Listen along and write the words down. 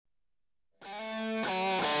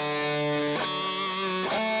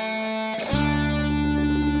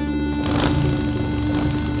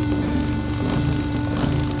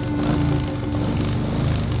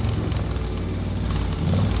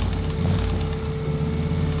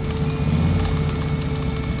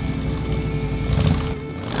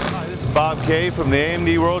Kay from the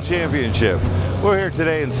AMD World Championship. We're here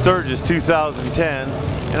today in Sturgis 2010,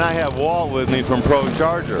 and I have Walt with me from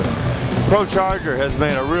ProCharger. ProCharger has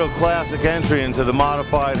made a real classic entry into the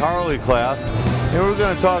modified Harley class, and we're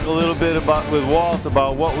going to talk a little bit with Walt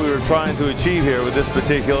about what we were trying to achieve here with this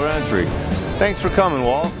particular entry. Thanks for coming,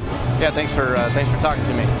 Walt. Yeah, thanks for talking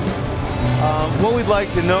to me. What we'd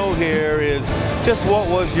like to know here is just what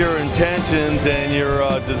was your intentions and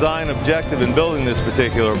your design objective in building this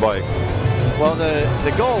particular bike? Well,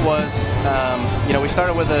 the goal was, we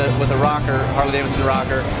started with a rocker, Harley Davidson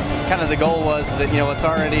rocker. Kind of the goal was that it's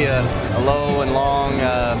already a low and long,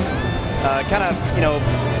 kind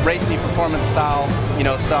of racy performance style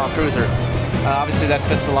cruiser. Obviously, that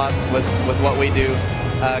fits a lot with what we do.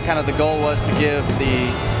 Kind of the goal was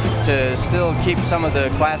to still keep some of the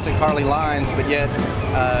classic Harley lines, but yet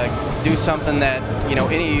do something that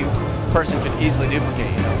any person could easily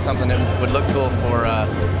duplicate. Something that would look cool for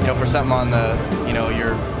something on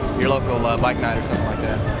your local bike night or something like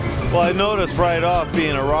that. Well, I noticed right off,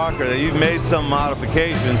 being a rocker, that you've made some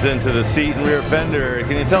modifications into the seat and rear fender area.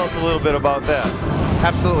 Can you tell us a little bit about that?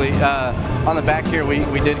 Absolutely. On the back here,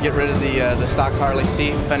 we did get rid of the stock Harley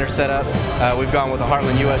seat and fender setup. We've gone with a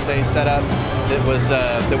Heartland USA setup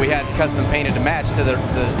that we had custom painted to match to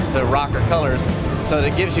the rocker colors, so that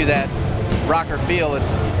it gives you that rocker feel.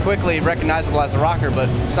 It's quickly recognizable as a rocker, but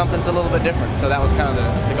something's a little bit different. So that was kind of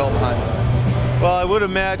the goal behind it. Well, I would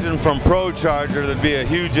imagine from ProCharger there'd be a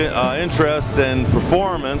huge interest in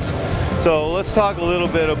performance. So let's talk a little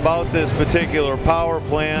bit about this particular power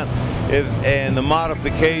plant and the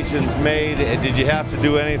modifications made. Did you have to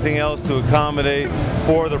do anything else to accommodate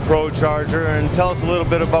for the ProCharger? And tell us a little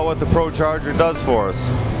bit about what the ProCharger does for us.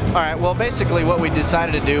 All right, well, basically what we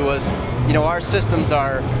decided to do was, our systems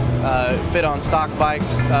are fit on stock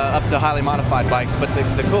bikes up to highly modified bikes, but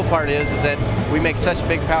the cool part is that we make such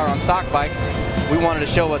big power on stock bikes, we wanted to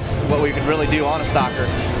show what we could really do on a stocker.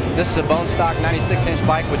 This is a bone stock 96-inch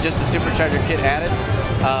bike with just a supercharger kit added.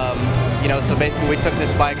 So basically we took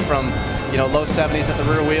this bike from low 70s at the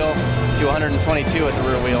rear wheel to 122 at the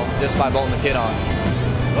rear wheel just by bolting the kit on.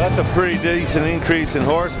 Well, that's a pretty decent increase in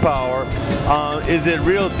horsepower. Is it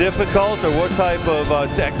real difficult, or what type of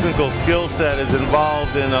technical skill set is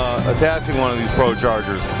involved in attaching one of these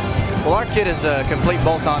ProChargers? Well, our kit is a complete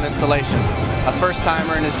bolt-on installation. A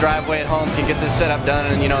first-timer in his driveway at home can get this setup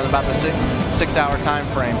done in about the six-hour time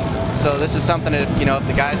frame. So this is something that if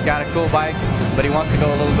the guy's got a cool bike, but he wants to go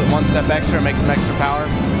a little bit one step extra and make some extra power,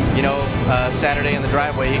 Saturday in the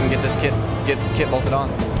driveway, he can get this kit bolted on.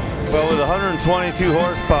 Well, with 122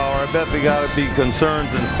 horsepower, I bet there got to be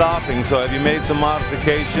concerns in stopping. So have you made some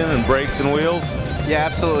modification in brakes and wheels? Yeah,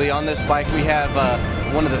 absolutely. On this bike, we have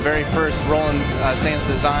one of the very first Roland Sands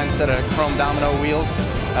design set of chrome domino wheels.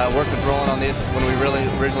 Worked with Roland on this when we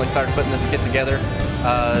originally started putting this kit together.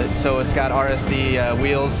 So it's got RSD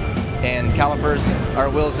wheels and calipers, or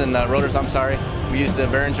wheels and rotors, I'm sorry. We used the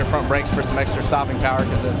Behringer front brakes for some extra stopping power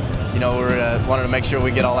because we wanted to make sure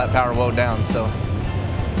we get all that power wound down. So.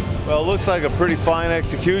 Well, it looks like a pretty fine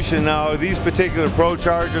execution. Now, are these particular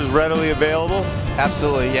ProChargers readily available?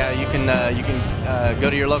 Absolutely, yeah. You can go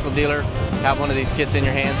to your local dealer, have one of these kits in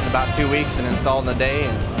your hands in about 2 weeks and installed in a day,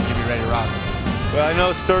 and you'll be ready to rock. Well, I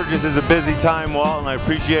know Sturgis is a busy time, Walt, and I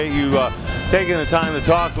appreciate you taking the time to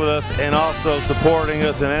talk with us and also supporting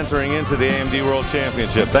us and entering into the AMD World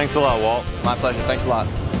Championship. Thanks a lot, Walt. My pleasure. Thanks a lot.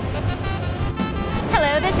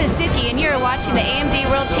 Hello, this is Suki, and you're watching the AMD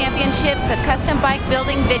World Championships of Custom Bike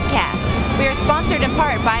Building vidcast. We are sponsored in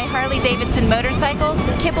part by Harley Davidson Motorcycles,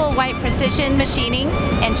 Kibble White Precision Machining,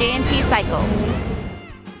 and J&P Cycles.